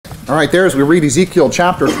All right, there as we read Ezekiel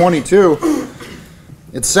chapter 22,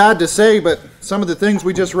 it's sad to say, but some of the things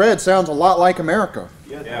we just read sounds a lot like America.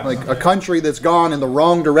 Yeah. Like a country that's gone in the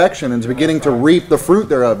wrong direction and is beginning to reap the fruit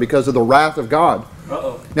thereof because of the wrath of God.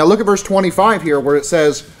 Now look at verse 25 here where it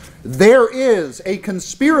says, "There is a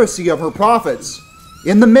conspiracy of her prophets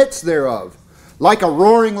in the midst thereof, like a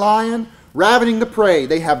roaring lion, ravening the prey.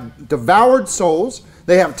 They have devoured souls.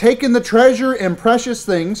 They have taken the treasure and precious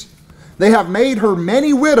things. They have made her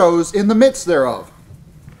many widows in the midst thereof.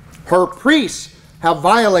 Her priests have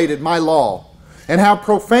violated my law, and have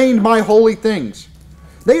profaned my holy things.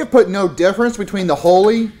 They have put no difference between the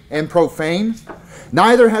holy and profane.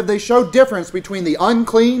 Neither have they showed difference between the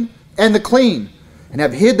unclean and the clean, and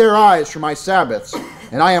have hid their eyes from my Sabbaths,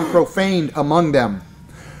 and I am profaned among them.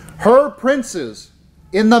 Her princes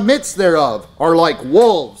in the midst thereof are like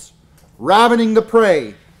wolves, ravening the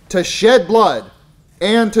prey, to shed blood,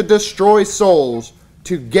 and to destroy souls,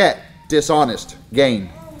 to get dishonest gain."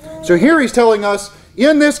 So here he's telling us,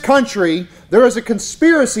 in this country, there is a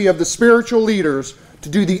conspiracy of the spiritual leaders to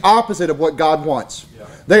do the opposite of what God wants. Yeah.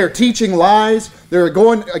 They are teaching lies. They're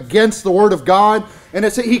going against the Word of God. And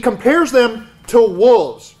he compares them to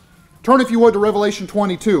wolves. Turn, if you would, to Revelation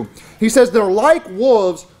 22. He says they're like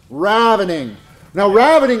wolves ravening. Now,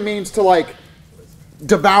 ravening means to like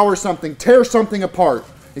devour something, tear something apart.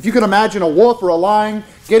 If you can imagine a wolf or a lion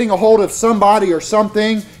getting a hold of somebody or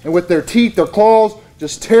something, and with their teeth, their claws,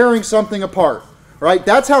 just tearing something apart. Right?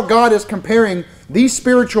 That's how God is comparing these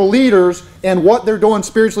spiritual leaders and what they're doing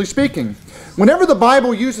spiritually speaking. Whenever the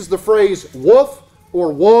Bible uses the phrase wolf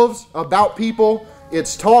or wolves about people,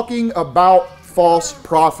 it's talking about false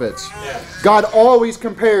prophets. God always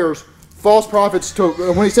compares false prophets to,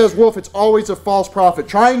 when he says wolf, it's always a false prophet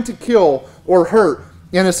trying to kill or hurt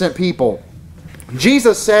innocent people.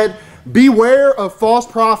 Jesus said, "Beware of false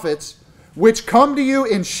prophets which come to you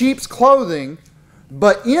in sheep's clothing,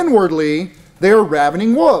 but inwardly they are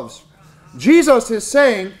ravening wolves." Jesus is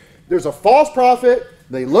saying there's a false prophet,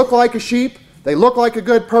 they look like a sheep, they look like a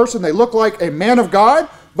good person, they look like a man of God,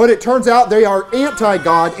 but it turns out they are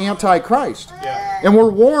anti-God, anti-Christ. Yeah. And we're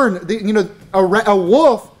warned, a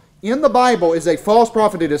wolf in the Bible is a false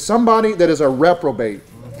prophet. It is somebody that is a reprobate.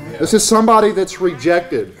 Yeah. This is somebody that's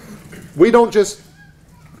rejected. We don't just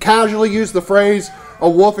casually use the phrase a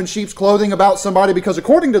wolf in sheep's clothing about somebody because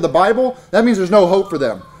according to the Bible, that means there's no hope for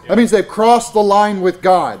them. Yeah. That means they've crossed the line with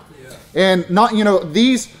God. Yeah. And not,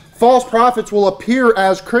 these false prophets will appear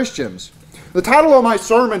as Christians. The title of my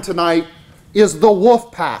sermon tonight is The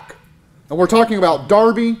Wolf Pack. And we're talking about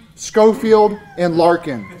Darby, Scofield, and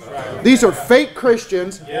Larkin. Right. These are fake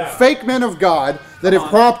Christians, fake men of God that have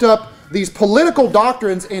propped up these political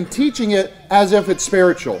doctrines and teaching it as if it's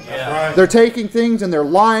spiritual. Yeah. Right. They're taking things and they're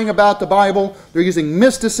lying about the Bible. They're using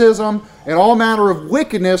mysticism and all manner of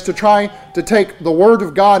wickedness to try to take the Word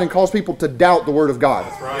of God and cause people to doubt the Word of God.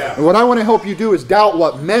 That's right. And what I want to help you do is doubt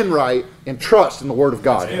what men write and trust in the Word of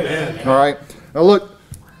God. Amen. All right? Now look,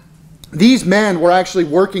 these men were actually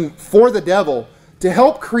working for the devil to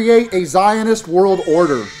help create a Zionist world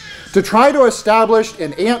order, to try to establish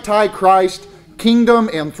an antichrist kingdom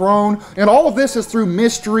and throne, and all of this is through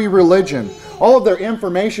mystery religion. All of their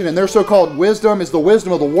information and their so-called wisdom is the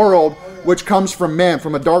wisdom of the world, which comes from men,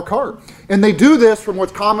 from a dark heart. And they do this from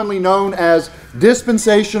what's commonly known as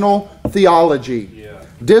dispensational theology. Yeah.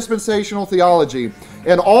 Dispensational theology.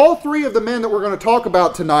 And all three of the men that we're going to talk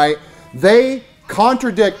about tonight, they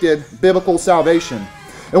contradicted biblical salvation.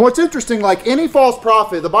 And what's interesting, like any false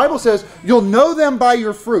prophet, the Bible says you'll know them by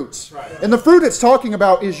your fruits. Right. And the fruit it's talking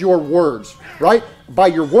about is your words, right? By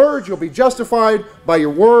your words you'll be justified. By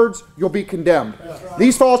your words you'll be condemned. Right.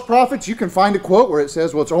 These false prophets, you can find a quote where it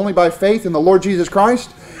says, well, it's only by faith in the Lord Jesus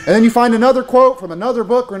Christ. And then you find another quote from another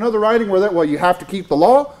book or another writing where well, you have to keep the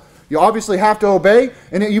law. You obviously have to obey.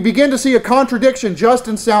 And you begin to see a contradiction just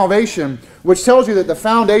in salvation, which tells you that the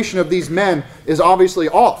foundation of these men is obviously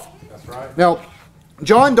off. That's right. Now,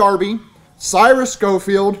 John Darby, Cyrus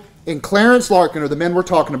Scofield, and Clarence Larkin are the men we're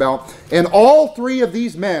talking about. And all three of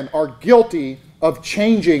these men are guilty of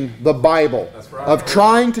changing the Bible. That's right. Of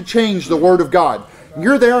trying to change the Word of God.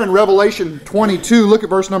 You're there in Revelation 22. Look at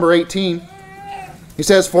verse number 18. He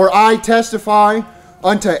says, "For I testify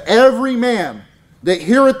unto every man that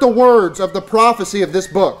heareth the words of the prophecy of this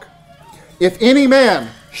book. If any man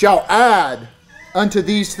shall add unto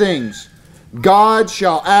these things, God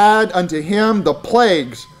shall add unto him the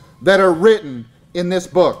plagues that are written in this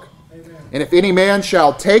book. Amen. And if any man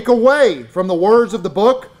shall take away from the words of the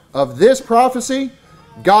book of this prophecy,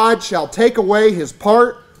 God shall take away his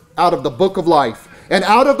part out of the book of life, and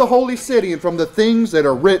out of the holy city, and from the things that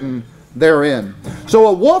are written therein. So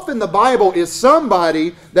a wolf in the Bible is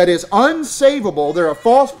somebody that is unsavable. They're a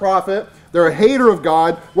false prophet. They're a hater of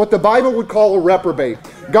God, what the Bible would call a reprobate.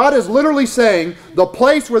 God is literally saying, the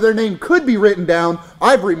place where their name could be written down,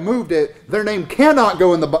 I've removed it. Their name cannot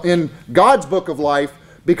go in God's book of life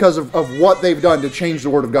because of what they've done to change the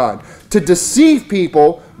Word of God. To deceive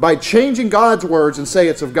people by changing God's words and say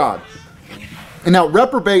it's of God. And now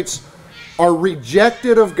reprobates are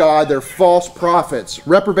rejected of God. They're false prophets.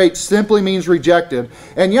 Reprobate simply means rejected.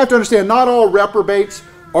 And you have to understand, not all reprobates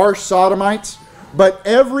are sodomites. But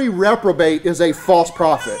every reprobate is a false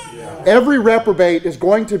prophet. Yeah. Every reprobate is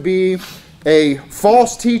going to be a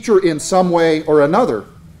false teacher in some way or another.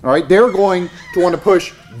 All right, they're going to want to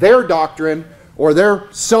push their doctrine or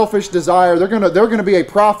their selfish desire. They're going to be a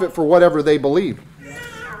prophet for whatever they believe.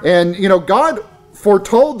 And you know, God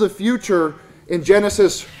foretold the future in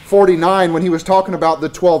Genesis 49 when He was talking about the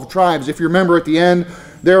 12 tribes. If you remember at the end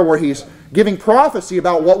there, where He's giving prophecy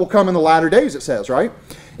about what will come in the latter days, it says, right?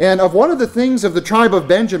 And of one of the things of the tribe of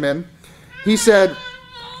Benjamin, He said,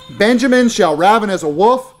 Benjamin shall raven as a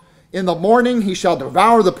wolf. In the morning he shall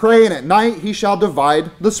devour the prey, and at night he shall divide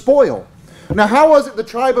the spoil. Now how was it the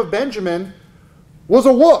tribe of Benjamin was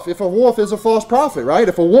a wolf? If a wolf is a false prophet, right?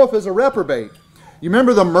 If a wolf is a reprobate. You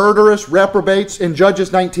remember the murderous reprobates in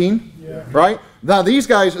Judges 19? Yeah. Right? Now these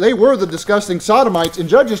guys, they were the disgusting sodomites. In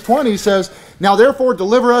Judges 20 says, now therefore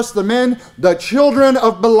deliver us the men, the children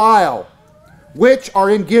of Belial, which are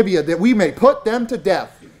in Gibeah, that we may put them to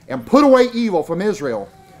death, and put away evil from Israel.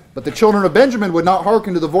 But the children of Benjamin would not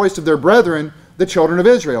hearken to the voice of their brethren, the children of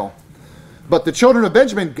Israel. But the children of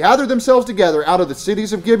Benjamin gathered themselves together out of the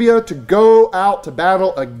cities of Gibeah to go out to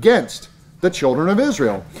battle against the children of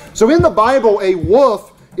Israel. So in the Bible, a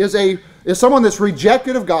wolf is someone that's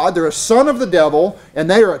rejected of God. They're a son of the devil, and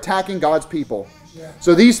they are attacking God's people. Yeah.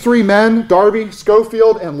 So these three men, Darby,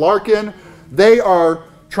 Scofield, and Larkin, they are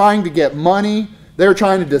trying to get money. They're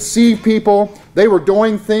trying to deceive people. They were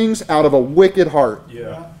doing things out of a wicked heart.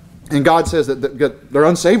 Yeah. And God says that they're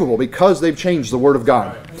unsavable because they've changed the Word of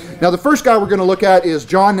God. Right. Now the first guy we're going to look at is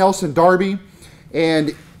John Nelson Darby.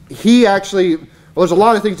 And he actually, well, there's a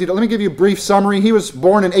lot of things he did. Let me give you a brief summary. He was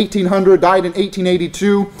born in 1800, died in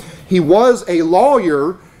 1882. He was a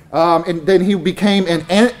lawyer, and then he became an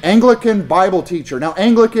Anglican Bible teacher. Now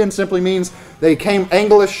Anglican simply means they came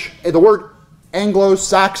English. The word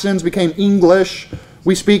Anglo-Saxons became English.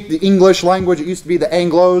 We speak the English language. It used to be the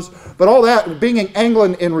Anglos. But all that, being an Anglo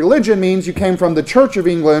in religion means you came from the Church of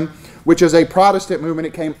England, which is a Protestant movement.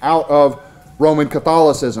 It came out of Roman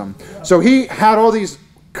Catholicism. So he had all these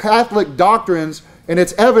Catholic doctrines, and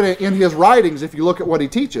it's evident in his writings if you look at what he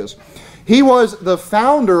teaches. He was the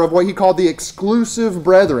founder of what he called the Exclusive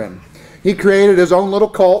Brethren. He created his own little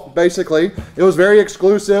cult, basically. It was very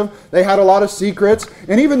exclusive. They had a lot of secrets.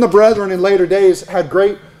 And even the brethren in later days had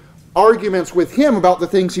great arguments with him about the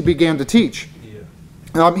things he began to teach.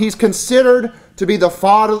 Yeah. He's considered to be the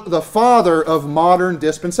father of modern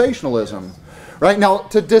dispensationalism. Right? Now,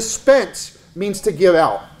 to dispense means to give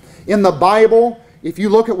out. In the Bible, if you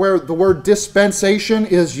look at where the word dispensation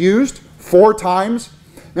is used 4 times,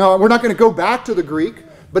 now we're not going to go back to the Greek,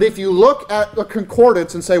 but if you look at the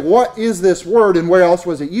concordance and say, what is this word and where else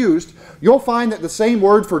was it used, you'll find that the same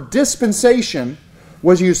word for dispensation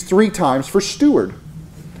was used 3 times for steward.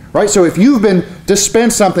 Right? So if you've been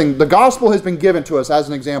dispensed something, the gospel has been given to us as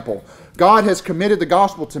an example. God has committed the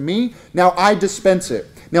gospel to me. Now I dispense it.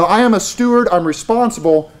 Now I am a steward. I'm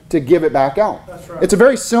responsible to give it back out. That's right. It's a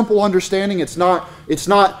very simple understanding. It's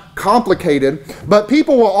not complicated. But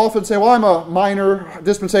people will often say, well, I'm a minor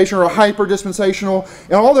dispensational or a hyper dispensational.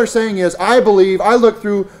 And all they're saying is, I believe, I look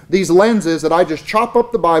through these lenses that I just chop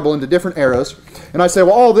up the Bible into different eras. And I say,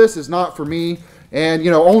 well, all this is not for me. And,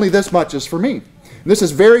 you know, only this much is for me. And this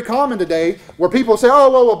is very common today where people say,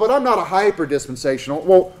 oh, well, but I'm not a hyper-dispensational.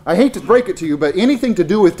 Well, I hate to break it to you, but anything to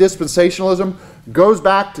do with dispensationalism goes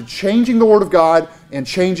back to changing the Word of God and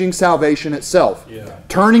changing salvation itself. Yeah.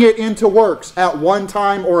 Turning it into works at one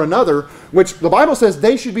time or another, which the Bible says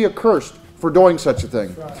they should be accursed for doing such a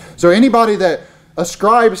thing. Right. So anybody that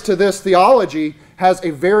ascribes to this theology has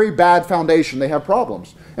a very bad foundation. They have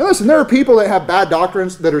problems. And listen, there are people that have bad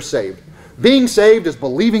doctrines that are saved. Being saved is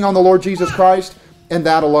believing on the Lord Jesus Christ and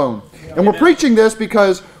that alone. And we're preaching this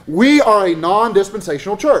because we are a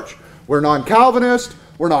non-dispensational church. We're non-Calvinist.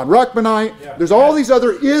 We're non-Ruckmanite. There's all these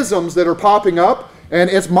other isms that are popping up, and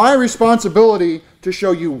it's my responsibility to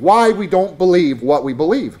show you why we don't believe what we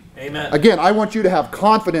believe. Amen. Again, I want you to have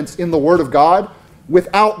confidence in the Word of God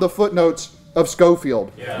without the footnotes of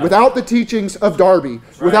Scofield, without the teachings of Darby,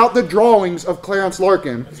 without the drawings of Clarence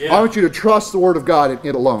Larkin. I want you to trust the Word of God in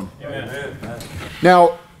it alone. Amen.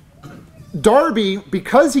 Now, Darby,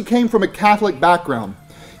 because he came from a Catholic background,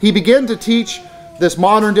 he began to teach this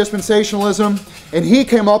modern dispensationalism, and he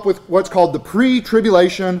came up with what's called the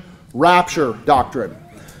pre-tribulation rapture doctrine.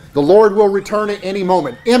 The Lord will return at any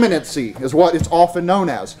moment. Imminency is what it's often known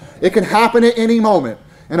as. It can happen at any moment.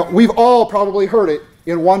 And we've all probably heard it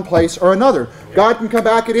in one place or another. God can come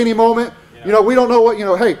back at any moment. You know, we don't know what,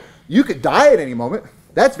 hey, you could die at any moment.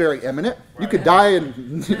 That's very imminent. You could die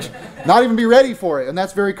and not even be ready for it, and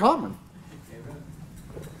that's very common.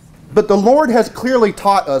 But the Lord has clearly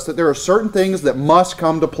taught us that there are certain things that must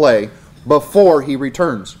come to play before He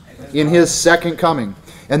returns in His second coming.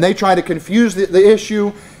 And they try to confuse the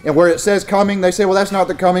issue, and where it says coming, they say, well, that's not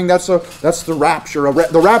the coming, that's the rapture.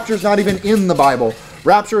 The rapture is not even in the Bible.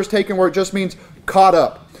 Rapture is taken where it just means caught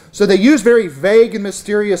up. So they use very vague and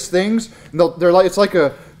mysterious things. And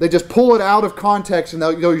they just pull it out of context, and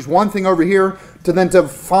they'll use one thing over here to then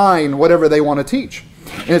define whatever they want to teach.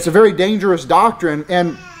 And it's a very dangerous doctrine.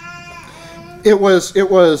 And he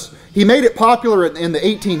made it popular in the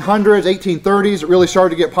 1800s, 1830s. It really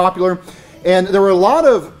started to get popular. And there were a lot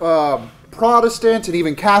of Protestants and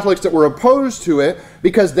even Catholics that were opposed to it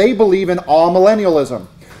because they believe in amillennialism.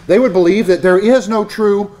 They would believe that there is no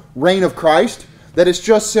true reign of Christ, that it's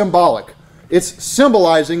just symbolic. It's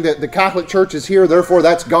symbolizing that the Catholic Church is here, therefore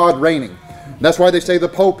that's God reigning. That's why they say the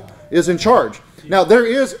Pope is in charge. Now, there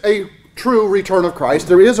is a true return of Christ.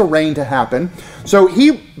 There is a reign to happen. So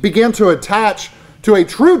he began to attach to a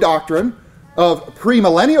true doctrine of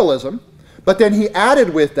premillennialism, but then he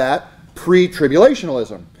added with that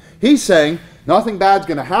pre-tribulationalism. He's saying nothing bad's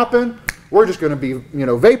going to happen. We're just going to be,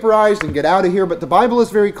 vaporized and get out of here. But the Bible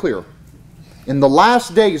is very clear. In the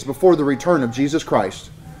last days before the return of Jesus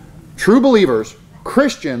Christ, true believers,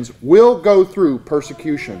 Christians, will go through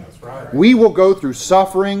persecution. That's right. We will go through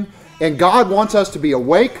suffering, and God wants us to be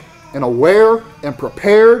awake and aware and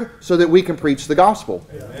prepared so that we can preach the gospel.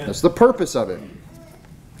 Amen. That's the purpose of it.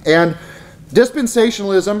 And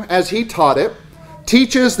dispensationalism, as he taught it,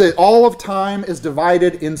 teaches that all of time is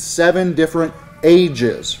divided in 7 different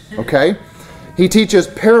ages. Okay? He teaches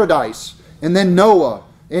paradise, and then Noah,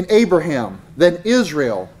 and Abraham, then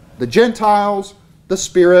Israel, the Gentiles, the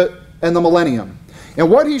Spirit, and the millennium. And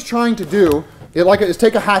what he's trying to do is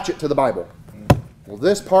take a hatchet to the Bible. Well,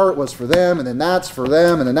 this part was for them, and then that's for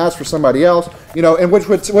them, and then that's for somebody else. And which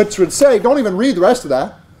would say, don't even read the rest of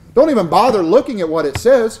that. Don't even bother looking at what it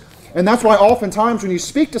says. And that's why oftentimes when you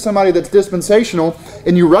speak to somebody that's dispensational,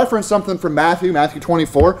 and you reference something from Matthew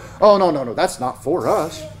 24, oh, no, that's not for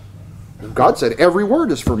us. God said every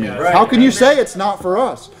word is for me. Yeah, right. How can you say it's not for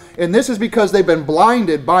us? And this is because they've been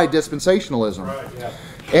blinded by dispensationalism. Right, yeah.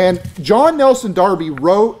 And John Nelson Darby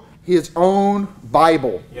wrote his own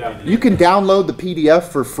Bible. Yeah. You can download the PDF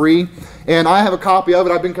for free, and I have a copy of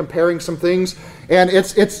it. I've been comparing some things, and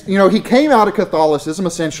it's he came out of Catholicism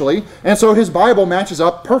essentially, and so his Bible matches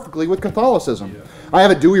up perfectly with Catholicism. Yeah. I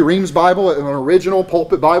have a Dewey Reams Bible, an original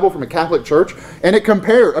pulpit Bible from a Catholic church, and it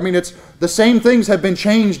compared. It's the same things have been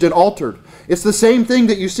changed and altered. It's the same thing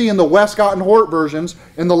that you see in the Westcott and Hort versions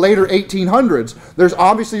in the later 1800s. There's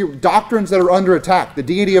obviously doctrines that are under attack, the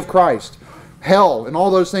deity of Christ, hell, and all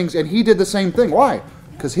those things, and he did the same thing. Why?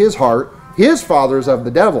 Because his father is of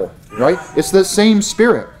the devil, right? It's the same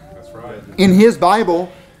spirit. That's right. In his Bible,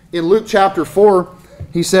 in Luke chapter 4,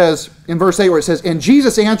 he says, in verse 8 where it says, "And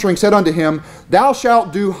Jesus answering said unto him, Thou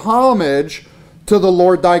shalt do homage to the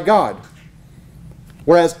Lord thy God."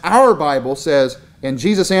 Whereas our Bible says, "And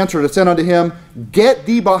Jesus answered and said unto him, Get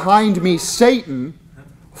thee behind me, Satan,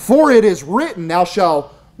 for it is written, Thou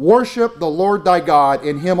shalt worship the Lord thy God,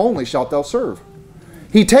 and him only shalt thou serve."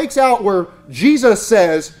 He takes out where Jesus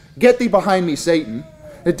says, "Get thee behind me, Satan."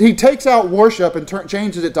 He takes out worship and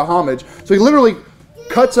changes it to homage. So he literally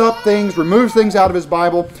cuts up things, removes things out of his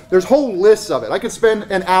Bible. There's whole lists of it. I could spend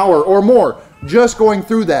an hour or more just going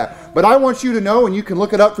through that. But I want you to know, and you can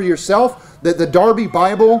look it up for yourself, that the Darby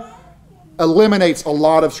Bible eliminates a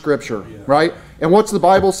lot of Scripture, right? And what's the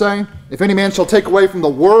Bible saying? "If any man shall take away from the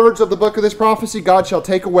words of the book of this prophecy, God shall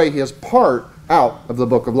take away his part out of the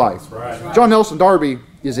book of life." Right. John Nelson Darby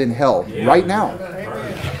is in hell right now.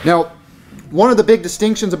 Right. Now, one of the big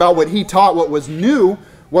distinctions about what he taught, what was new,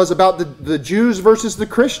 was about the Jews versus the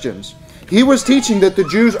Christians. He was teaching that the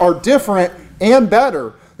Jews are different and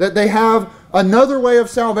better, that they have another way of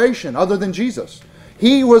salvation other than Jesus.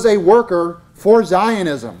 He was a worker for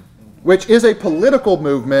Zionism, which is a political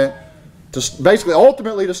movement to basically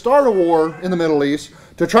ultimately to start a war in the Middle East,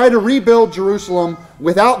 to try to rebuild Jerusalem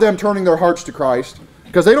without them turning their hearts to Christ,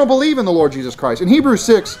 because they don't believe in the Lord Jesus Christ. In Hebrews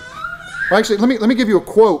 6, actually, let me give you a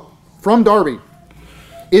quote from Darby.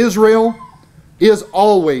 "Israel is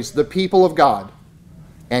always the people of God,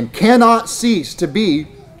 and cannot cease to be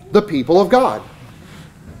the people of God.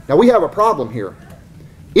 Now we have a problem here.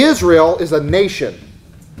 Israel is a nation,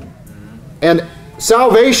 and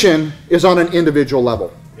salvation is on an individual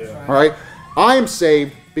level. All right? I am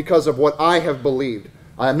saved because of what I have believed.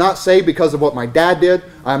 I am not saved because of what my dad did.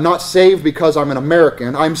 I am not saved because I'm an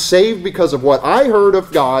American. I'm saved because of what I heard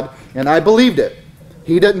of God, and I believed it.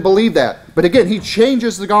 He didn't believe that. But again, he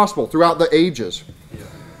changes the gospel throughout the ages.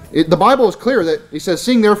 The Bible is clear that he says,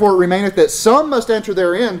 "Seeing therefore it remaineth that some must enter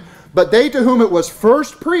therein, but they to whom it was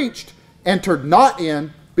first preached entered not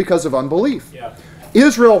in because of unbelief." Yeah.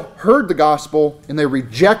 Israel heard the gospel and they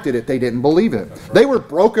rejected it. They didn't believe it. They were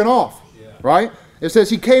broken off. Right? It says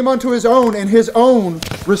he came unto his own, and his own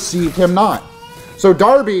received him not. So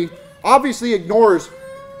Darby obviously ignores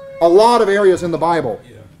a lot of areas in the Bible.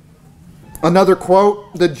 Another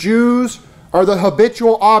quote, "The Jews are the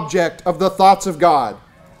habitual object of the thoughts of God.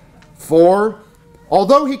 For,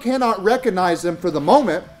 although he cannot recognize them for the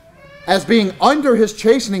moment as being under his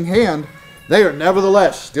chastening hand, they are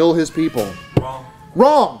nevertheless still his people." Wrong.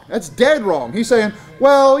 Wrong. That's dead wrong. He's saying,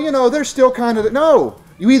 well, you know, they're still kind of... No.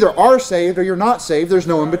 You either are saved or you're not saved. There's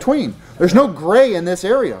no in between. There's no gray in this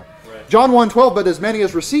area. Right. John 1:12, "But as many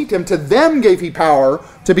as received him, to them gave he power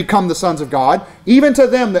to become the sons of God, even to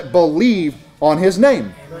them that believe on his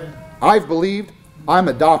name." Amen. I've believed. I'm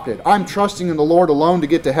adopted. I'm trusting in the Lord alone to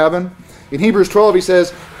get to heaven. In Hebrews 12 he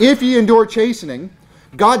says, "If ye endure chastening,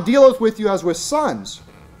 God dealeth with you as with sons.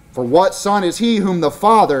 For what son is he whom the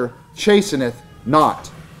Father chasteneth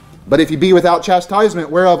not? But if ye be without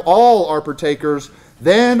chastisement, whereof all are partakers,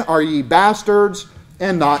 then are ye bastards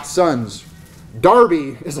and not sons."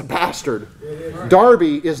 Darby is a bastard.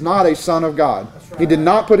 Darby is not a son of God. He did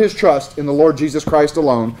not put his trust in the Lord Jesus Christ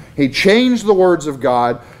alone. He changed the words of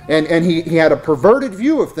God, and he had a perverted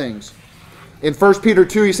view of things. In 1 Peter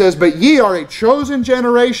 2 he says, "But ye are a chosen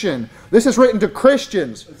generation." This is written to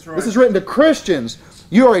Christians. Right. This is written to Christians.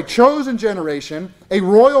 "You are a chosen generation, a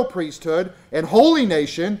royal priesthood, and holy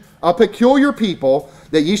nation, a peculiar people,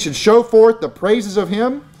 that ye should show forth the praises of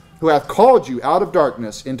him who hath called you out of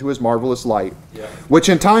darkness into his marvelous light, which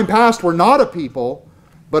in time past were not a people,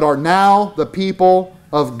 but are now the people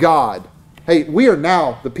of God." Hey, we are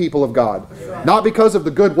now the people of God. Not because of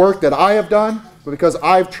the good work that I have done, but because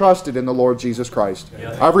I've trusted in the Lord Jesus Christ.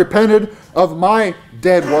 I've repented of my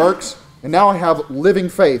dead works, and now I have living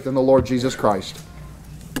faith in the Lord Jesus Christ.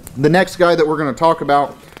 The next guy that we're going to talk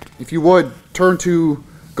about, if you would, turn to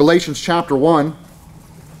Galatians chapter 1.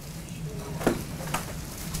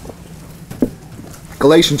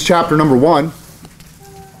 Galatians chapter number 1.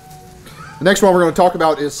 The next one we're going to talk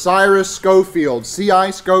about is Cyrus Scofield, C.I.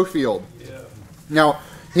 Scofield. Now,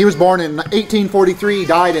 he was born in 1843,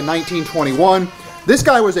 died in 1921. This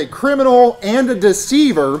guy was a criminal and a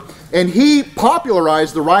deceiver, and he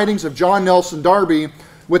popularized the writings of John Nelson Darby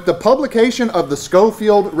with the publication of the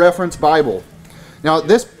Scofield Reference Bible. Now,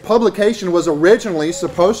 this publication was originally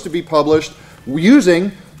supposed to be published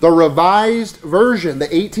using the Revised Version, the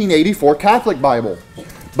 1884 Catholic Bible.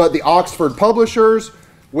 But the Oxford publishers,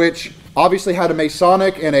 which obviously had a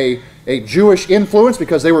Masonic and a Jewish influence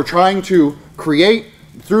because they were trying to create,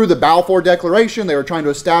 through the Balfour Declaration, they were trying to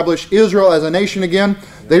establish Israel as a nation again.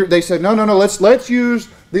 They said, no, let's use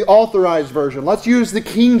the Authorized Version. Let's use the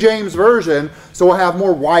King James Version so we'll have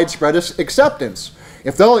more widespread acceptance.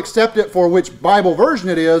 If they'll accept it for which Bible version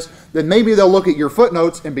it is, then maybe they'll look at your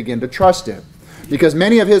footnotes and begin to trust it. Because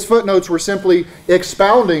many of his footnotes were simply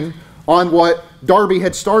expounding on what Darby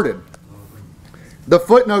had started. The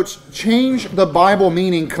footnotes change the Bible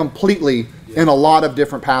meaning completely in a lot of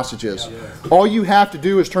different passages. All you have to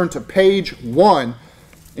do is turn to page 1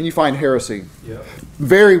 and you find heresy.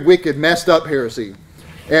 Very wicked, messed up heresy.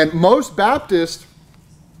 And most Baptists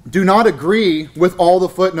do not agree with all the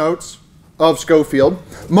footnotes of Scofield.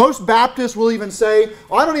 Most Baptists will even say,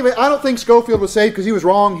 I don't think Scofield was saved because he was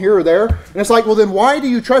wrong here or there. And it's like, well, then why do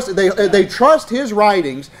you trust it? They trust his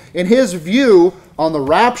writings and his view on the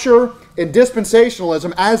rapture and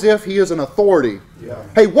dispensationalism as if he is an authority.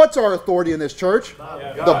 Hey, what's our authority in this church?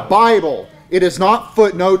 The Bible. It is not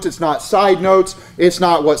footnotes. It's not side notes. It's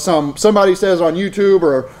not what somebody says on YouTube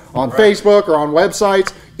or on Facebook or on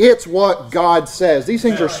websites. It's what God says. These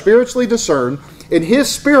things are spiritually discerned, and His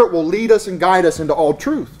Spirit will lead us and guide us into all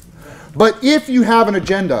truth. But if you have an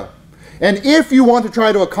agenda, and if you want to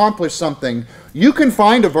try to accomplish something, you can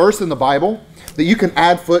find a verse in the Bible that you can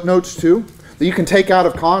add footnotes to, that you can take out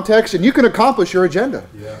of context, and you can accomplish your agenda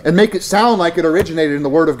and make it sound like it originated in the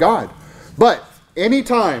Word of God. But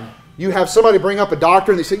anytime you have somebody bring up a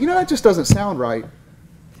doctrine, they say, you know, that just doesn't sound right,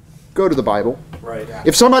 go to the Bible.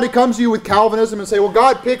 If somebody comes to you with Calvinism and say, well,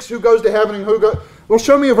 God picks who goes to heaven and who goes... Well,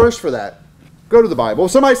 show me a verse for that. Go to the Bible.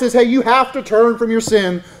 If somebody says, hey, you have to turn from your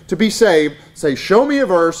sin to be saved, say, show me a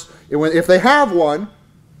verse. If they have one,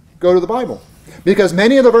 go to the Bible. Because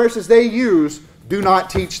many of the verses they use do not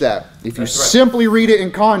teach that. If you simply read it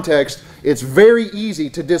in context, it's very easy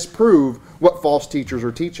to disprove what false teachers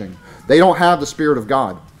are teaching. They don't have the Spirit of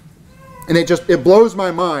God. And it blows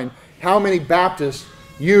my mind how many Baptists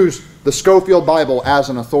use the Scofield Bible as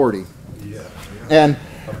an authority. Yeah. And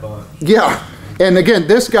a bunch. Yeah. And again,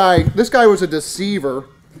 this guy was a deceiver.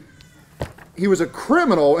 He was a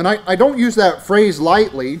criminal, and I don't use that phrase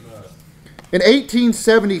lightly. In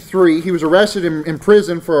 1873, he was arrested in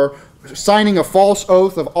prison for signing a false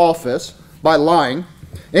oath of office by lying.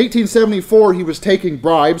 In 1874, he was taking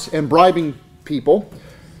bribes and bribing people.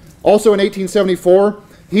 Also in 1874,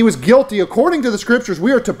 he was guilty. According to the Scriptures,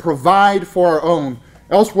 we are to provide for our own.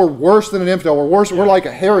 Else we're worse than an infidel. We're like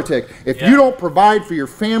a heretic. If you don't provide for your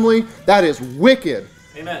family, that is wicked.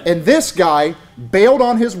 Amen. And this guy bailed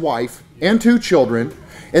on his wife and 2 children.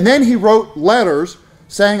 And then he wrote letters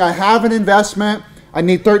saying, I have an investment. I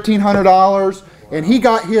need $1,300. And he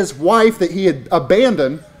got his wife that he had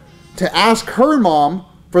abandoned to ask her mom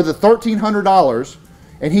for the $1,300.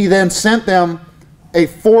 And he then sent them a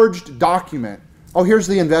forged document. Oh, here's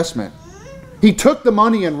the investment. He took the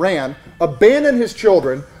money and ran, abandoned his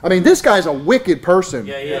children. I mean, this guy's a wicked person.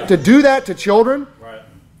 To do that to children,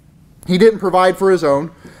 he didn't provide for his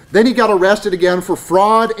own. Then he got arrested again for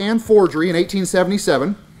fraud and forgery in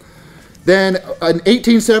 1877. Then in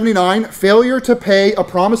 1879, failure to pay a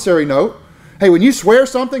promissory note. Hey, when you swear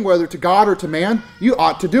something, whether to God or to man, you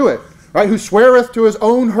ought to do it. Right? Who sweareth to his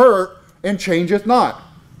own hurt and changeth not.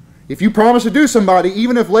 If you promise to do somebody,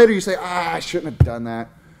 even if later you say, I shouldn't have done that.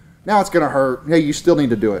 Now it's going to hurt. Hey, you still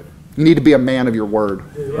need to do it. You need to be a man of your word,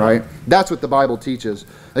 right? That's what the Bible teaches.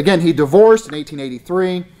 Again, he divorced in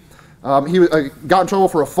 1883. He got in trouble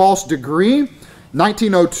for a false degree.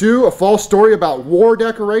 1902, a false story about war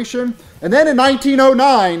decoration. And then in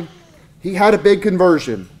 1909, he had a big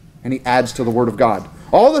conversion, and he adds to the Word of God.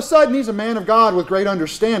 All of a sudden, he's a man of God with great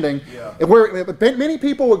understanding. And where many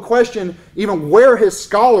people would question even where his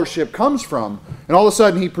scholarship comes from. And all of a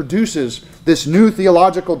sudden, he produces this new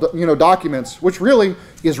theological documents, which really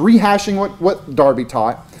is rehashing what Darby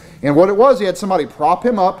taught. And what it was, he had somebody prop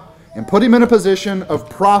him up and put him in a position of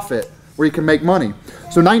profit where he can make money.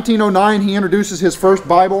 So 1909, he introduces his first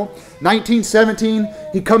Bible. 1917,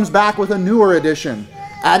 he comes back with a newer edition,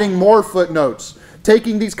 adding more footnotes,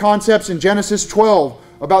 taking these concepts in Genesis 12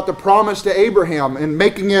 about the promise to Abraham and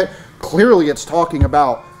making it, clearly it's talking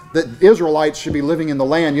about that Israelites should be living in the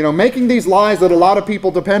land. You know, making these lies that a lot of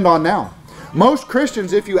people depend on now. Most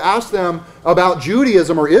Christians, if you ask them about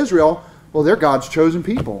Judaism or Israel, well, they're God's chosen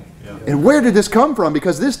people. Yeah. And where did this come from?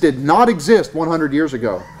 Because this did not exist 100 years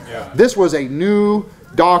ago. Yeah. This was a new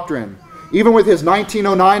doctrine. Even with his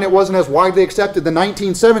 1909, it wasn't as widely accepted. The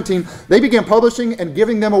 1917, they began publishing and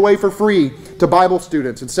giving them away for free to Bible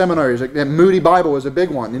students and seminaries. And Moody Bible was a big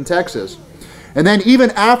one in Texas. And then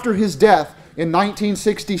even after his death in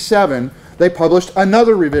 1967, they published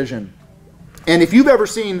another revision. And if you've ever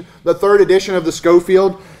seen the 3rd edition of the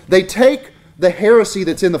Scofield, they take the heresy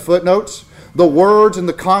that's in the footnotes, the words and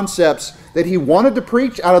the concepts that he wanted to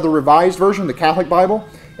preach out of the Revised Version, the Catholic Bible,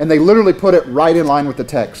 and they literally put it right in line with the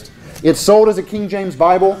text. It's sold as a King James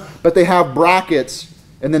Bible, but they have brackets,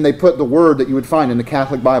 and then they put the word that you would find in the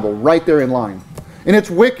Catholic Bible right there in line. And it's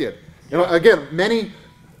wicked. You know, again, many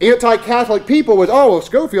anti-Catholic people would, oh, well,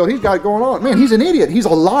 Scofield, he's got it going on. Man, he's an idiot. He's a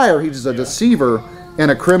liar. He's a deceiver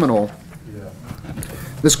and a criminal.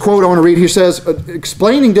 This quote I want to read, he says,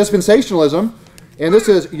 explaining dispensationalism, and this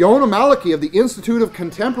is Yonah Malachi of the Institute of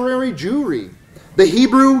Contemporary Jewry. The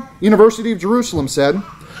Hebrew University of Jerusalem said,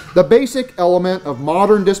 the basic element of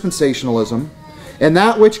modern dispensationalism, and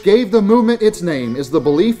that which gave the movement its name, is the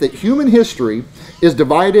belief that human history is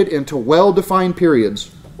divided into well-defined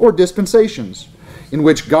periods, or dispensations, in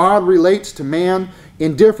which God relates to man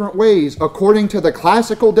in different ways according to the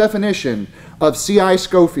classical definition of C.I.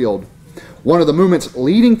 Scofield, one of the movement's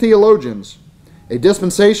leading theologians. A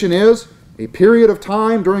dispensation is a period of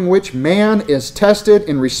time during which man is tested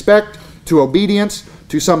in respect to obedience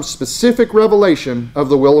to some specific revelation of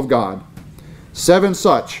the will of God. 7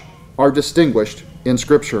 such are distinguished in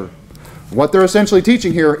Scripture. What they're essentially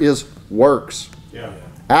teaching here is works. Yeah.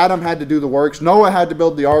 Adam had to do the works. Noah had to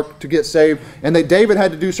build the ark to get saved. And David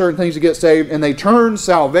had to do certain things to get saved. And they turned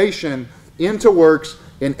salvation into works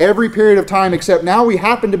in every period of time, except now we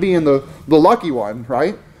happen to be in the lucky one,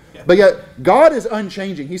 right? Yeah. But yet, God is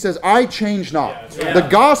unchanging. He says, I change not. Yeah, right. The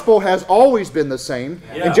gospel has always been the same.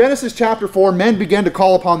 Yeah. In Genesis chapter 4, men began to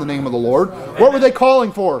call upon the name of the Lord. What were they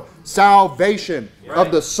calling for? salvation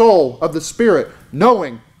of the soul, of the spirit,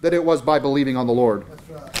 knowing that it was by believing on the Lord.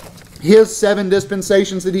 His 7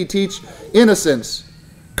 dispensations that he teach: innocence,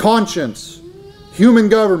 conscience, human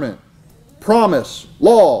government, promise,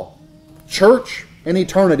 law, church, and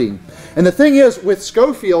eternity. And the thing is, with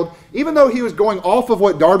Scofield, even though he was going off of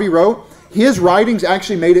what Darby wrote, his writings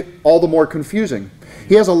actually made it all the more confusing.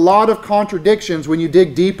 He has a lot of contradictions when you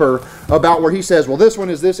dig deeper about where he says, well, this one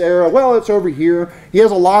is this era, well, it's over here. He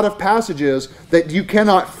has a lot of passages that you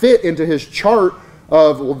cannot fit into his chart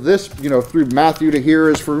of, well, this, through Matthew to here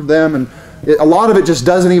is for them, and a lot of it just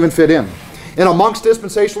doesn't even fit in. And amongst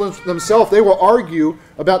dispensationalists themselves, they will argue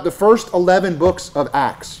about the first 11 books of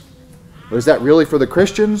Acts. Well, is that really for the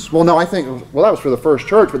Christians? Well, no, I think, well, that was for the first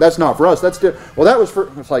church, but that's not for us. Well, that was for,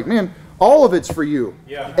 it's like, man, all of it's for you.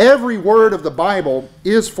 Yeah. Every word of the Bible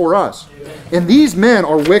is for us. Yeah. And these men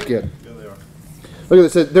are wicked. Yeah, they are. Look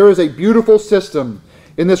at this. There is a beautiful system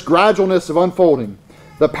in this gradualness of unfolding.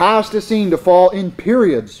 The past is seen to fall in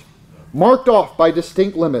periods, marked off by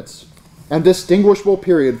distinct limits, and distinguishable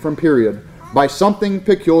period from period by something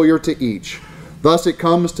peculiar to each. Thus it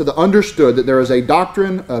comes to the understood that there is a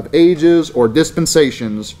doctrine of ages or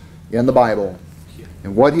dispensations in the Bible.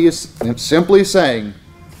 And what he is simply saying,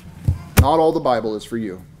 not all the Bible is for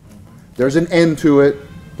you. There's an end to it.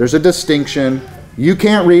 There's a distinction. You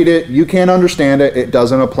can't read it. You can't understand it. It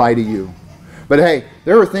doesn't apply to you. But hey,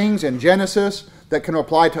 there are things in Genesis that can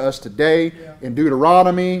apply to us today, in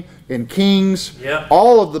Deuteronomy, in Kings,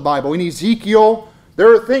 all of the Bible, in Ezekiel.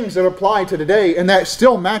 There are things that apply to today and that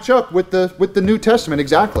still match up with the New Testament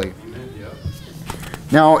exactly.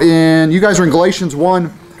 Now, you guys are in Galatians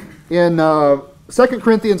 1. In 2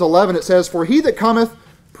 Corinthians 11 it says, for he that cometh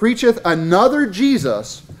preacheth another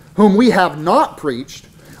Jesus, whom we have not preached,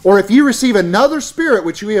 or if ye receive another spirit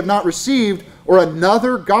which ye have not received, or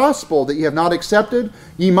another gospel that ye have not accepted,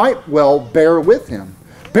 ye might well bear with him.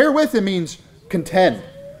 Bear with him means contend.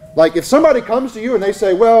 Like if somebody comes to you and they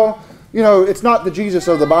say, well, it's not the Jesus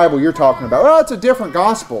of the Bible you're talking about. Well, it's a different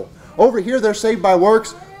gospel. Over here they're saved by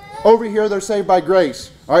works. Over here they're saved by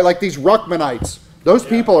grace. All right, like these Ruckmanites. Those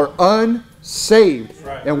people are unsaved.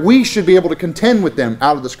 Right. And we should be able to contend with them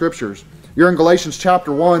out of the Scriptures. You're in Galatians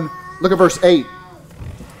chapter 1. Look at verse 8.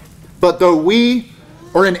 But though we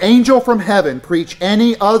or an angel from heaven preach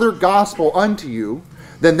any other gospel unto you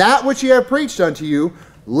than that which ye have preached unto you,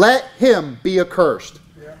 let him be accursed.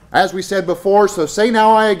 As we said before, so say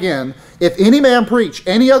now I again, if any man preach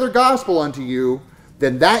any other gospel unto you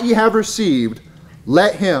than that ye have received,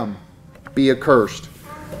 let him be accursed.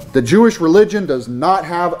 The Jewish religion does not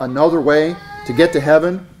have another way to get to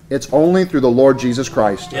heaven. It's only through the Lord Jesus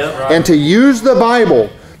Christ. Yep, right. And to use the Bible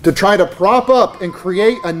to try to prop up and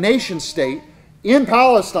create a nation state in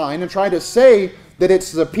Palestine and try to say that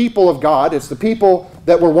it's the people of God, it's the people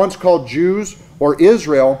that were once called Jews or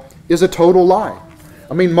Israel, is a total lie.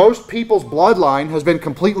 I mean, most people's bloodline has been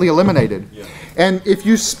completely eliminated. Yeah. And if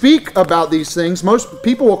you speak about these things, most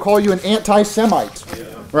people will call you an anti-Semite,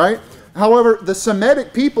 right? However, the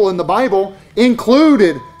Semitic people in the Bible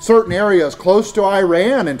included certain areas close to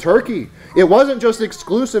Iran and Turkey. It wasn't just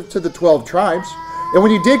exclusive to the 12 tribes. And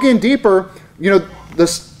when you dig in deeper,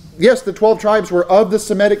 yes, the 12 tribes were of the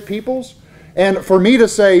Semitic peoples. And for me to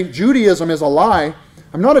say Judaism is a lie,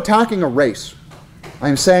 I'm not attacking a race.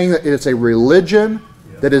 I'm saying that it's a religion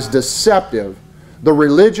that is deceptive. The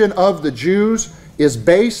religion of the Jews is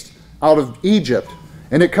based out of Egypt,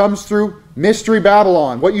 and it comes through Mystery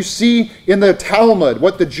Babylon. What you see in the Talmud,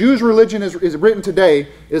 what the Jews' religion is written today,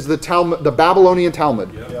 is the Talmud, the Babylonian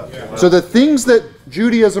Talmud. So the things that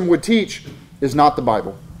Judaism would teach is not the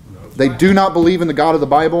Bible. They do not believe in the God of the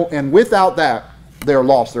Bible, and without that, they are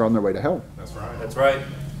lost. They're on their way to hell. That's right. That's right.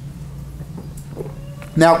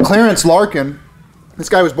 Now, Clarence Larkin, this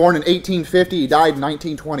guy was born in 1850. He died in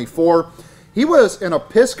 1924. He was an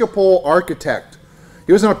Episcopal architect.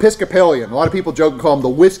 He was an Episcopalian. A lot of people joke and call them the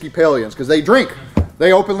Whiskey-palians because they drink.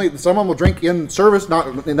 They openly, some of them will drink in service,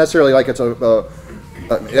 not necessarily like it's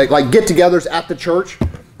like get-togethers at the church.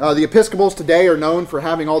 The Episcopals today are known for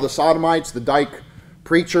having all the sodomites, the dyke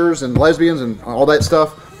preachers and lesbians and all that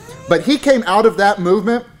stuff. But he came out of that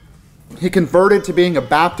movement. He converted to being a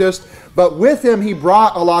Baptist. But with him, he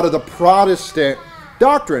brought a lot of the Protestant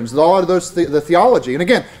doctrines, a lot of those the theology. And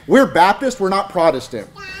again, we're Baptist, we're not Protestant.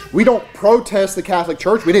 We don't protest the Catholic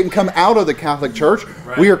Church. We didn't come out of the Catholic Church.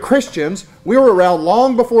 Right. We are Christians. We were around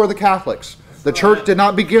long before the Catholics. The church did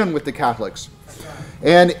not begin with the Catholics.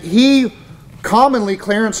 And he commonly,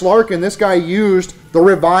 Clarence Larkin, this guy used the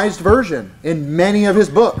Revised Version in many of his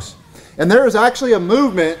books. And there is actually a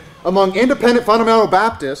movement among independent fundamental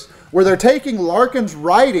Baptists where they're taking Larkin's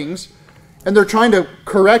writings and they're trying to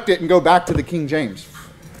correct it and go back to the King James.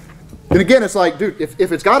 And again, it's like, dude,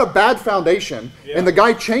 if it's got a bad foundation, and the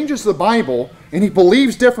guy changes the Bible, and he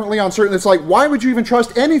believes differently on certain, it's like, why would you even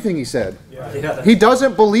trust anything he said? He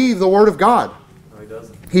doesn't believe the Word of God. No, he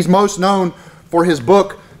doesn't. He's most known for his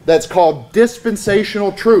book that's called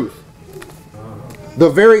Dispensational Truth. The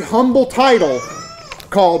very humble title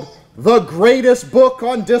called The Greatest Book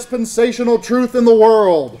on Dispensational Truth in the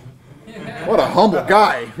World. What a humble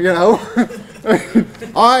guy, you know.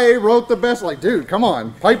 I wrote the best. Like, dude, come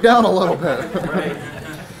on, pipe down a little bit.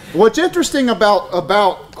 What's interesting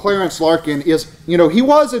about Clarence Larkin is, you know, he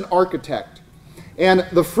was an architect, and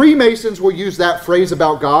the Freemasons will use that phrase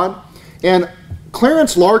about God, and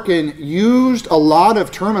Clarence Larkin used a lot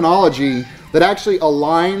of terminology that actually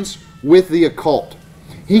aligns with the occult.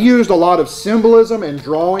 He used a lot of symbolism and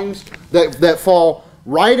drawings that fall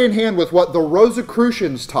right in hand with what the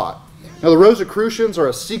Rosicrucians taught. Now, the Rosicrucians are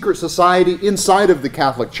a secret society inside of the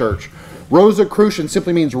Catholic Church. Rosicrucian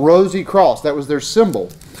simply means rosy cross. That was their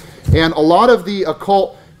symbol. And a lot of the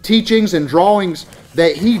occult teachings and drawings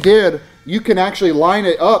that he did, you can actually line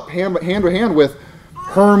it up hand to hand with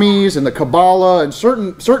Hermes and the Kabbalah and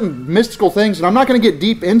certain mystical things. And I'm not going to get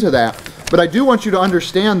deep into that, but I do want you to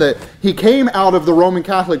understand that he came out of the Roman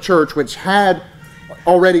Catholic Church, which had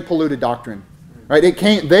already polluted doctrine. Right?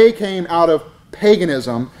 They came out of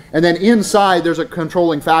paganism, and then inside there's a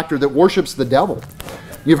controlling factor that worships the devil.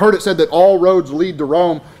 You've heard it said that all roads lead to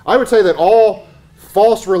Rome. I would say that all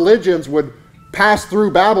false religions would pass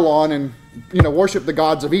through Babylon and, you know, worship the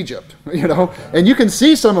gods of Egypt, you know. And you can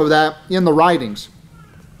see some of that in the writings.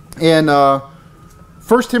 In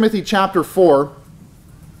 1 Timothy chapter 4,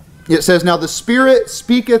 it says, "Now the Spirit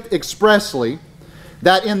speaketh expressly,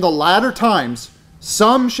 that in the latter times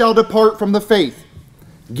some shall depart from the faith,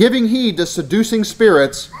 giving heed to seducing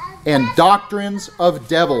spirits and doctrines of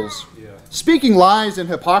devils, speaking lies and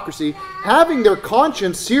hypocrisy, having their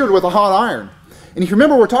conscience seared with a hot iron." And if you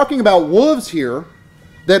remember, we're talking about wolves here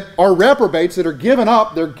that are reprobates, that are given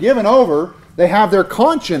up, they're given over, they have their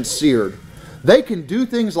conscience seared. They can do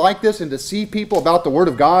things like this and deceive people about the Word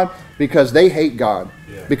of God because they hate God,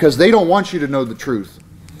 because they don't want you to know the truth.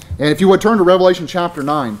 And if you would turn to Revelation chapter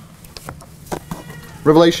 9.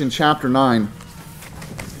 Revelation chapter 9.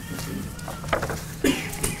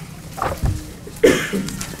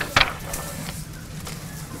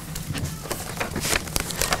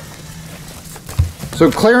 So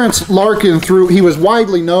Clarence Larkin, he was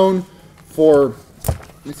widely known for,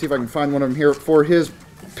 let me see if I can find one of them here, for his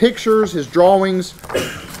pictures, his drawings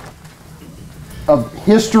of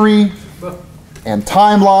history and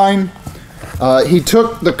timeline. He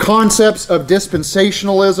took the concepts of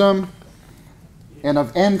dispensationalism and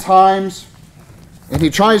of end times, and he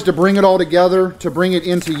tries to bring it all together, to bring it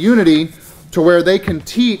into unity, to where they can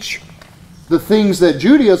teach the things that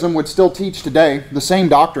Judaism would still teach today, the same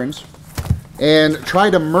doctrines, and try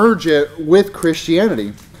to merge it with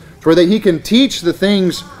Christianity, to where he can teach the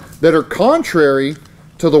things that are contrary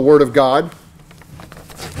to the Word of God.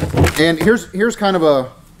 And here's kind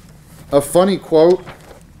of a funny quote.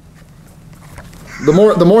 The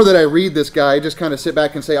more that I read this guy, I just kind of sit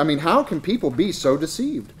back and say, I mean, how can people be so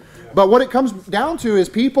deceived? But what it comes down to is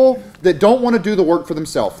people that don't want to do the work for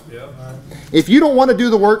themselves. If you don't want to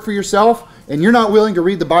do the work for yourself, and you're not willing to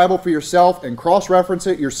read the Bible for yourself and cross-reference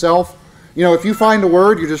it yourself, you know, if you find a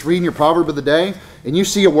word, you're just reading your proverb of the day, and you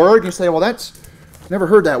see a word, and you say, well, never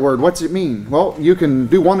heard that word. What's it mean? Well, you can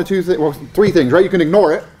do one of three things, right? You can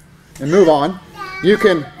ignore it and move on. You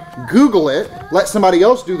can Google it, let somebody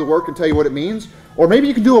else do the work and tell you what it means. Or maybe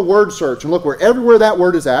you can do a word search and look everywhere that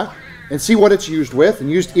word is at and see what it's used with and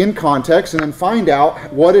used in context, and then find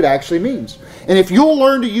out what it actually means. And if you'll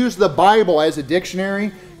learn to use the Bible as a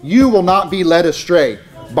dictionary, you will not be led astray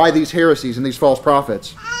by these heresies and these false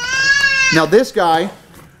prophets. Now this guy,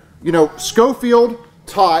 you know, Scofield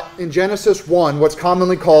taught in Genesis 1 what's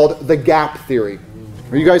commonly called the gap theory.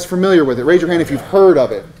 Are you guys familiar with it? Raise your hand if you've heard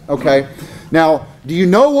of it. Okay. Now, do you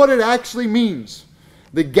know what it actually means?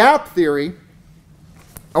 The gap theory,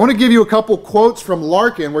 I want to give you a couple quotes from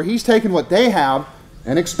Larkin where he's taken what they have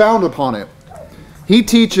and expounded upon it. He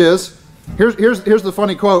teaches, here's the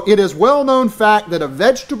funny quote, "It is well-known fact that a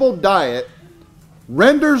vegetable diet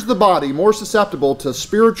renders the body more susceptible to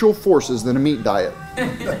spiritual forces than a meat diet."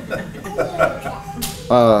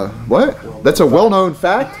 What? That's a well-known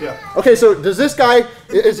fact? Yeah. Okay, so does this guy,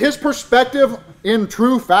 is his perspective in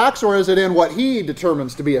true facts, or is it in what he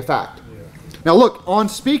determines to be a fact? Yeah. Now look, on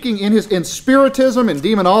speaking in spiritism and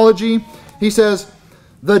demonology, he says,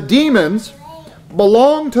 the demons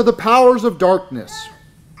belong to the powers of darkness.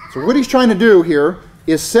 So what he's trying to do here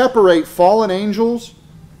is separate fallen angels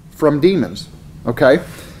from demons. Okay?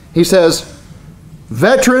 He says,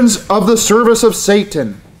 veterans of the service of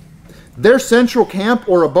Satan. Their central camp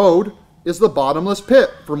or abode is the bottomless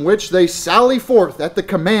pit, from which they sally forth at the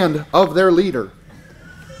command of their leader.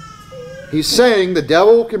 He's saying the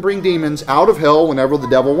devil can bring demons out of hell whenever the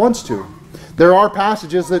devil wants to. There are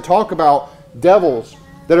passages that talk about devils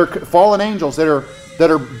that are fallen angels that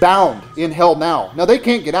are bound in hell now. Now they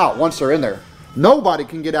can't get out once they're in there. Nobody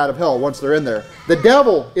can get out of hell once they're in there. The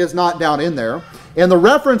devil is not down in there. And the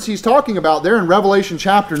reference he's talking about there in Revelation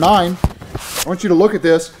chapter 9, I want you to look at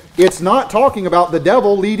this. It's not talking about the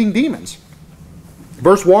devil leading demons.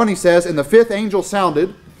 Verse 1, he says, and the fifth angel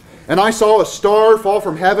sounded, and I saw a star fall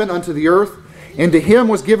from heaven unto the earth, and to him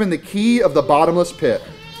was given the key of the bottomless pit.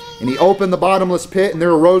 And he opened the bottomless pit, and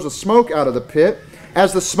there arose a smoke out of the pit,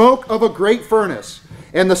 as the smoke of a great furnace.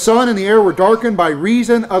 And the sun and the air were darkened by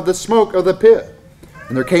reason of the smoke of the pit.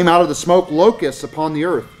 And there came out of the smoke locusts upon the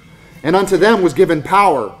earth. And unto them was given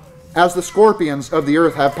power, as the scorpions of the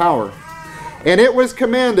earth have power. And it was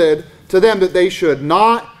commanded to them that they should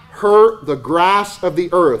not hurt the grass of the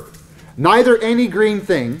earth, neither any green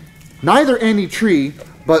thing, neither any tree,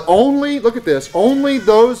 but only, look at this, only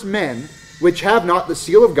those men which have not the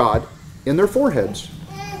seal of God in their foreheads.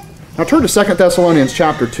 Now turn to 2 Thessalonians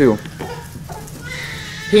chapter 2.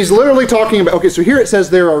 He's literally talking about, okay, so here it says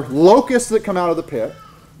there are locusts that come out of the pit.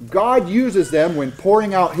 God uses them when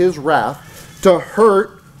pouring out his wrath to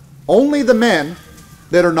hurt only the men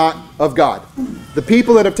that are not of God. The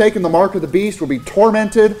people that have taken the mark of the beast will be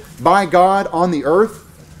tormented by God on the earth.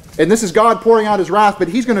 And this is God pouring out his wrath, but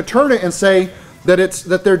he's going to turn it and say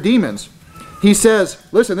that they're demons. He says,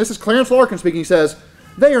 listen, this is Clarence Larkin speaking. He says,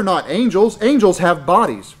 they are not angels. Angels have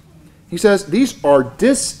bodies. He says, these are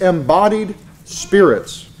disembodied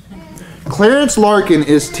spirits. Clarence Larkin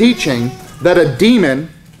is teaching that a demon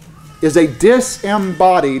is a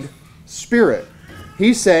disembodied spirit.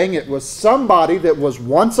 He's saying it was somebody that was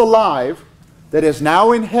once alive, that is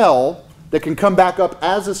now in hell, that can come back up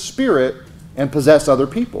as a spirit and possess other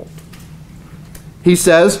people. He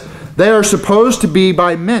says, they are supposed to be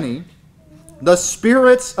by many the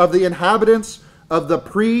spirits of the inhabitants of the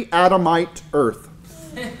pre-Adamite earth.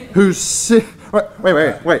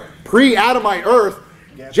 Wait. Pre-Adamite earth?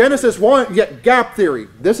 Genesis 1, gap theory.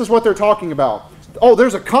 This is what they're talking about. Oh,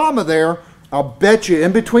 there's a comma there. I'll bet you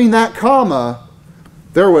in between that comma,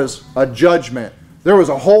 there was a judgment. There was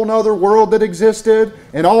a whole nother world that existed,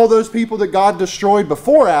 and all those people that God destroyed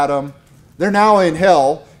before Adam, they're now in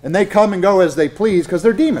hell, and they come and go as they please because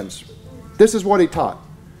they're demons. This is what he taught.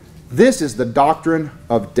 This is the doctrine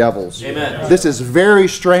of devils. Amen. This is very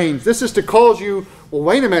strange. This is to cause you, well,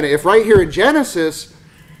 wait a minute, if right here in Genesis,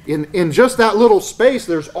 in just that little space,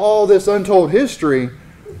 there's all this untold history,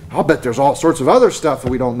 I'll bet there's all sorts of other stuff that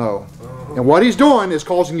we don't know. And what he's doing is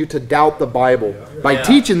causing you to doubt the Bible by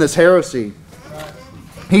teaching this heresy.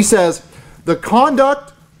 He says, the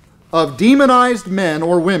conduct of demonized men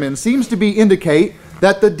or women seems to indicate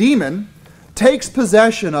that the demon takes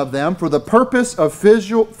possession of them for the purpose of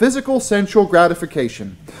physical sensual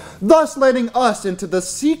gratification, thus letting us into the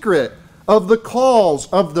secret of the cause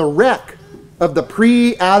of the wreck of the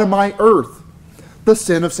pre-Adamite earth, the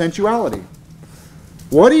sin of sensuality.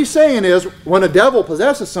 What he's saying is, when a devil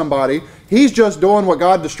possesses somebody, he's just doing what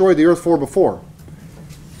God destroyed the earth for before.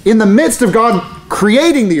 In the midst of God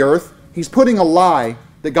creating the earth, he's putting a lie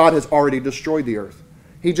that God has already destroyed the earth.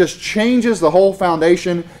 He just changes the whole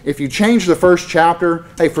foundation. If you change the first chapter,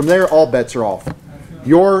 hey, from there all bets are off.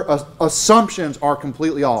 Your assumptions are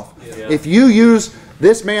completely off. Yeah. If you use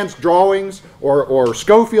this man's drawings or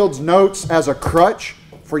Scofield's notes as a crutch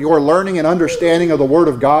for your learning and understanding of the Word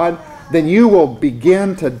of God, then you will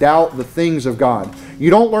begin to doubt the things of God. You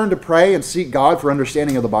don't learn to pray and seek God for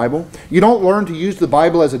understanding of the Bible. You don't learn to use the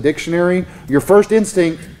Bible as a dictionary. Your first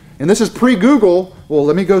instinct, and this is pre-Google, well,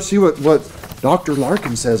 let me go see what Dr.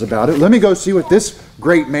 Larkin says about it. Let me go see what this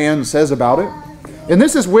great man says about it. And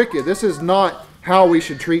this is wicked. This is not how we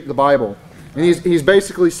should treat the Bible. And he's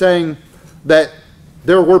basically saying that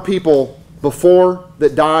there were people before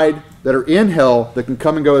that died that are in hell that can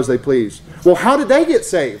come and go as they please. Well, how did they get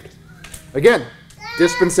saved? Again,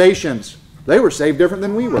 dispensations. They were saved different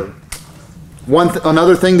than we were.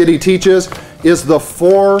 Another thing that he teaches is the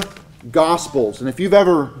four Gospels. And if you've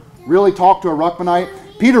ever really talked to a Ruckmanite,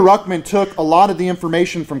 Peter Ruckman took a lot of the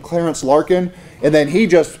information from Clarence Larkin, and then he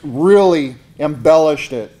just really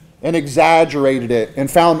embellished it and exaggerated it and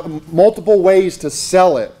found multiple ways to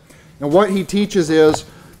sell it. And what he teaches is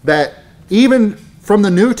that even from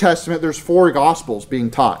the New Testament, there's four Gospels being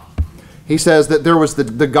taught. He says that there was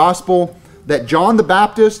the Gospel that John the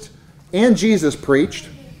Baptist and Jesus preached.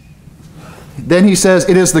 Then he says,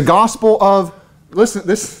 it is the gospel of, listen,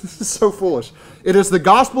 this is so foolish. It is the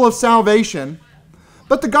gospel of salvation,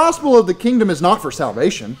 but the gospel of the kingdom is not for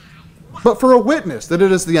salvation, but for a witness that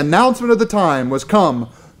it is the announcement of the time was come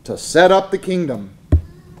to set up the kingdom.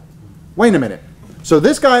 Wait a minute. So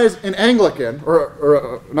this guy is an Anglican,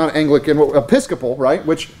 or not Anglican, Episcopal, right?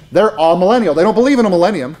 Which they're all millennial. They don't believe in a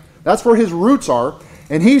millennium. That's where his roots are.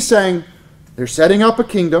 And he's saying they're setting up a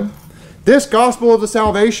kingdom. This gospel of the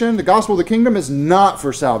salvation, the gospel of the kingdom, is not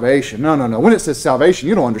for salvation. No, no, no. When it says salvation,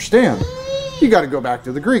 you don't understand. You got to go back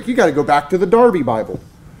to the Greek. You got to go back to the Darby Bible.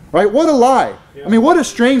 Right? What a lie. I mean, what a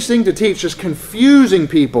strange thing to teach, just confusing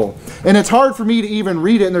people. And it's hard for me to even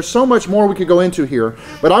read it, and there's so much more we could go into here.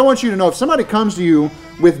 But I want you to know, if somebody comes to you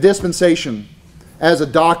with dispensation as a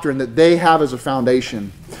doctrine that they have as a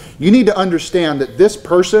foundation, you need to understand that this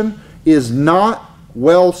person is not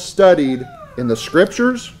well studied in the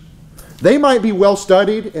Scriptures. They might be well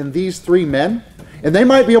studied in these three men, and they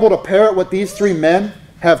might be able to parrot what these three men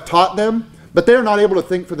have taught them, but they're not able to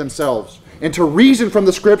think for themselves and to reason from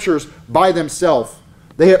the Scriptures by themselves.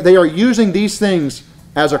 They are using these things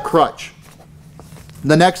as a crutch.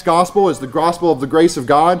 The next gospel is the gospel of the grace of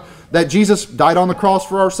God, that Jesus died on the cross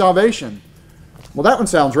for our salvation. Well, that one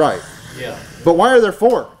sounds right. Yeah. But why are there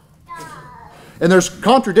four? And there's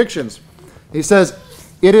contradictions. He says,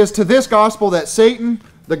 it is to this gospel that Satan,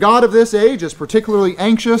 the god of this age, is particularly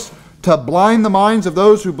anxious to blind the minds of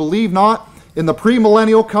those who believe not in the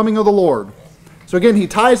premillennial coming of the Lord. So again, he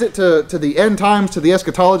ties it to the end times, to the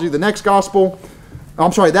eschatology. The next gospel,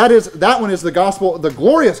 I'm sorry, that one is the gospel, the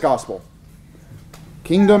glorious gospel.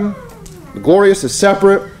 Kingdom, the glorious is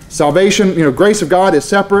separate. Salvation, grace of God is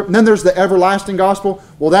separate. And then there's the everlasting gospel.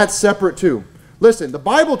 Well, that's separate too. Listen, the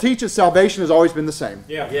Bible teaches salvation has always been the same.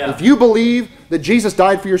 Yeah. If you believe that Jesus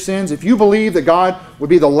died for your sins, if you believe that God would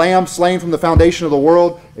be the lamb slain from the foundation of the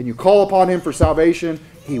world, and you call upon him for salvation,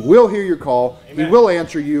 he will hear your call. Amen. He will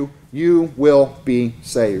answer you. You will be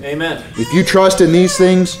saved. Amen. If you trust in these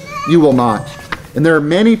things, you will not. And there are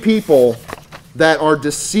many people that are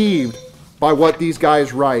deceived by what these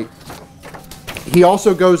guys write. He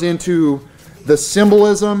also goes into the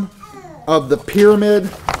symbolism of the pyramid,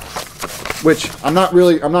 which I'm not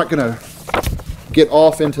going to get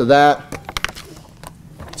off into that.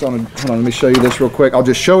 So hold on, let me show you this real quick. I'll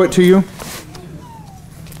just show it to you.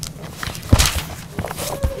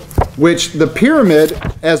 Which the pyramid,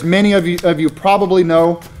 as many of you probably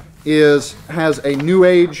know, has a New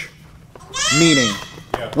Age meaning.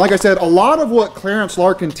 Yeah. Like I said, a lot of what Clarence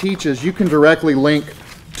Larkin teaches, you can directly link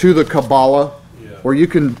to the Kabbalah, or you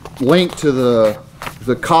can link to the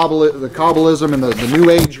Kabbalism and the New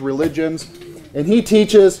Age religions. And he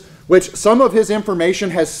teaches, which some of his information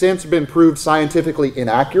has since been proved scientifically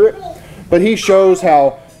inaccurate, but he shows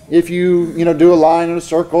how if you do a line in a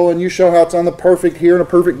circle and you show how it's on the perfect here and a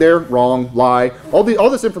perfect there, wrong, lie. All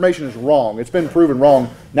this information is wrong. It's been proven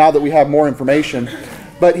wrong now that we have more information.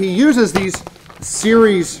 But he uses these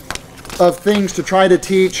series of things to try to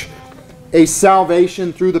teach a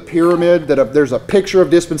salvation through the pyramid, that there's a picture of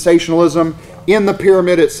dispensationalism in the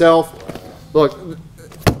pyramid itself. Look,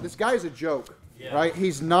 this guy's a joke, right?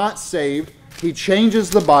 He's not saved. He changes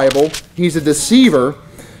the Bible. He's a deceiver.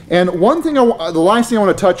 And one thing, the last thing I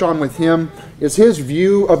want to touch on with him is his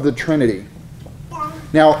view of the Trinity.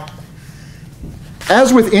 Now,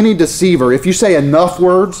 as with any deceiver, if you say enough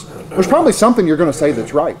words, there's probably something you're going to say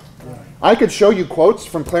that's right. I could show you quotes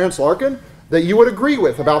from Clarence Larkin that you would agree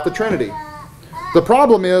with about the Trinity. The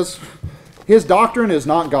problem is, his doctrine is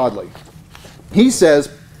not godly. He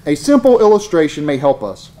says, a simple illustration may help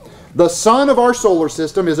us. The sun of our solar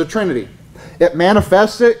system is a Trinity. It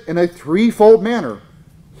manifests it in a threefold manner: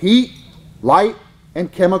 heat, light,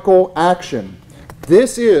 and chemical action.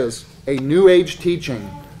 This is a New Age teaching.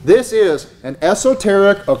 This is an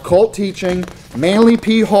esoteric, occult teaching. Manly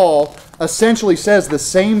P. Hall essentially says the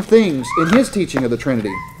same things in his teaching of the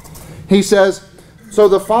Trinity. He says, so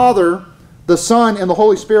the Father, the Son, and the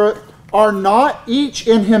Holy Spirit are not each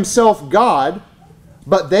in himself God,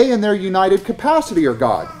 but they in their united capacity are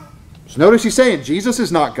God. So notice he's saying Jesus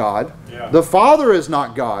is not God. Yeah. The Father is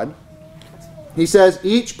not God. He says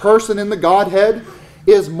each person in the Godhead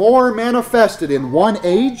is more manifested in one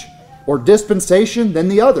age or dispensation than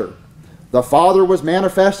the other. The Father was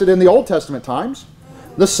manifested in the Old Testament times.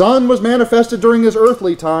 The Son was manifested during his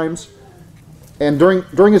earthly times and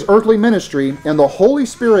during his earthly ministry, and the Holy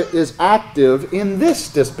Spirit is active in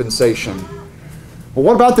this dispensation. Well,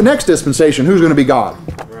 what about the next dispensation? Who's going to be God?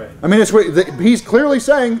 Right. I mean, he's clearly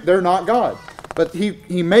saying they're not God, but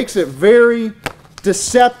he makes it very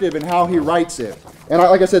deceptive in how he writes it. And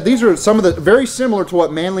like I said, these are some of the very similar to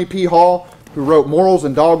what Manly P. Hall who wrote Morals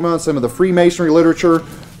and Dogma, some of the Freemasonry literature,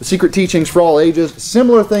 the Secret Teachings for All Ages,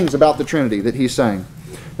 similar things about the Trinity that he's saying.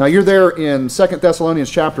 Now you're there in 2 Thessalonians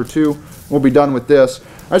chapter 2. We'll be done with this.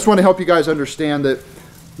 I just want to help you guys understand that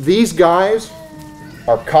these guys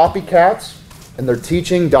are copycats and they're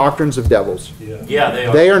teaching doctrines of devils. Yeah, they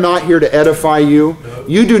are. They are not here to edify you.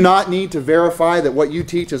 You do not need to verify that what you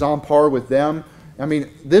teach is on par with them. I mean,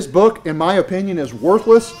 this book, in my opinion, is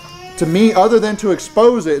worthless to me other than to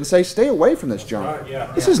expose it and say, stay away from this junk.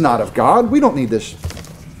 This is not of God. We don't need this.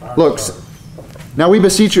 Look, now we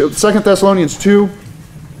beseech you, 2 Thessalonians 2,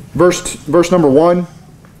 verse number 1.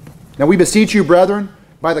 Now we beseech you, brethren,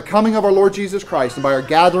 by the coming of our Lord Jesus Christ and by our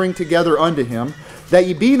gathering together unto him, that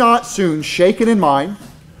ye be not soon shaken in mind,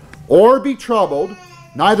 or be troubled,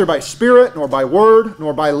 neither by spirit, nor by word,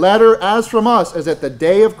 nor by letter, as from us, as at the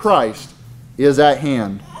day of Christ is at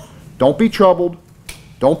hand. Don't be troubled.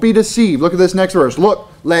 Don't be deceived. Look at this next verse. Look,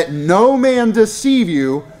 let no man deceive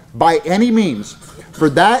you by any means, for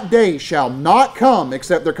that day shall not come,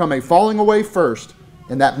 except there come a falling away first,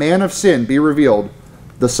 and that man of sin be revealed,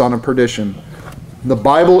 the son of perdition. The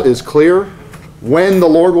Bible is clear when the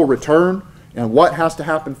Lord will return and what has to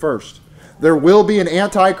happen first. There will be an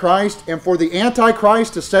Antichrist, and for the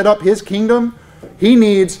Antichrist to set up his kingdom, he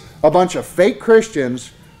needs a bunch of fake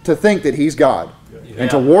Christians to think that he's God and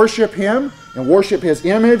to worship him and worship his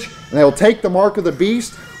image, and they'll take the mark of the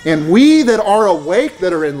beast. And we that are awake,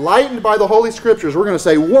 that are enlightened by the Holy Scriptures, we're going to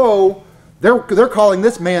say, whoa, they're calling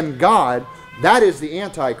this man God. That is the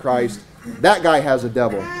Antichrist. That guy has a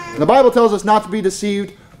devil. And the Bible tells us not to be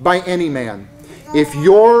deceived by any man. If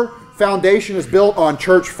your foundation is built on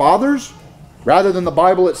church fathers rather than the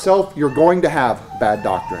Bible itself, you're going to have bad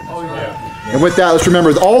doctrine. And with that, let's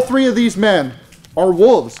remember that all three of these men are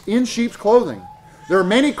wolves in sheep's clothing. There are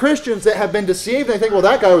many Christians that have been deceived. They think, well,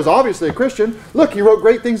 that guy was obviously a Christian. Look, he wrote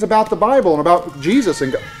great things about the Bible and about Jesus.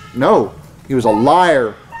 And no, he was a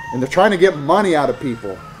liar. And they're trying to get money out of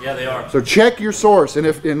people. Yeah, they are. So check your source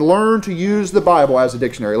and learn to use the Bible as a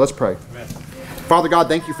dictionary. Let's pray. Amen. Father God,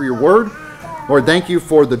 thank you for your word. Lord, thank you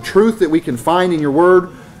for the truth that we can find in your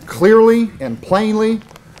word clearly and plainly.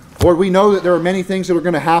 Lord, we know that there are many things that are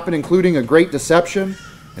going to happen, including a great deception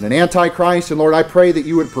and an Antichrist. And Lord, I pray that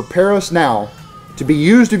you would prepare us now to be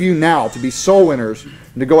used of you now, to be soul winners,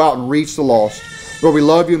 and to go out and reach the lost. Lord, we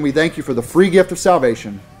love you and we thank you for the free gift of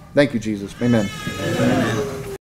salvation. Thank you, Jesus. Amen. Amen.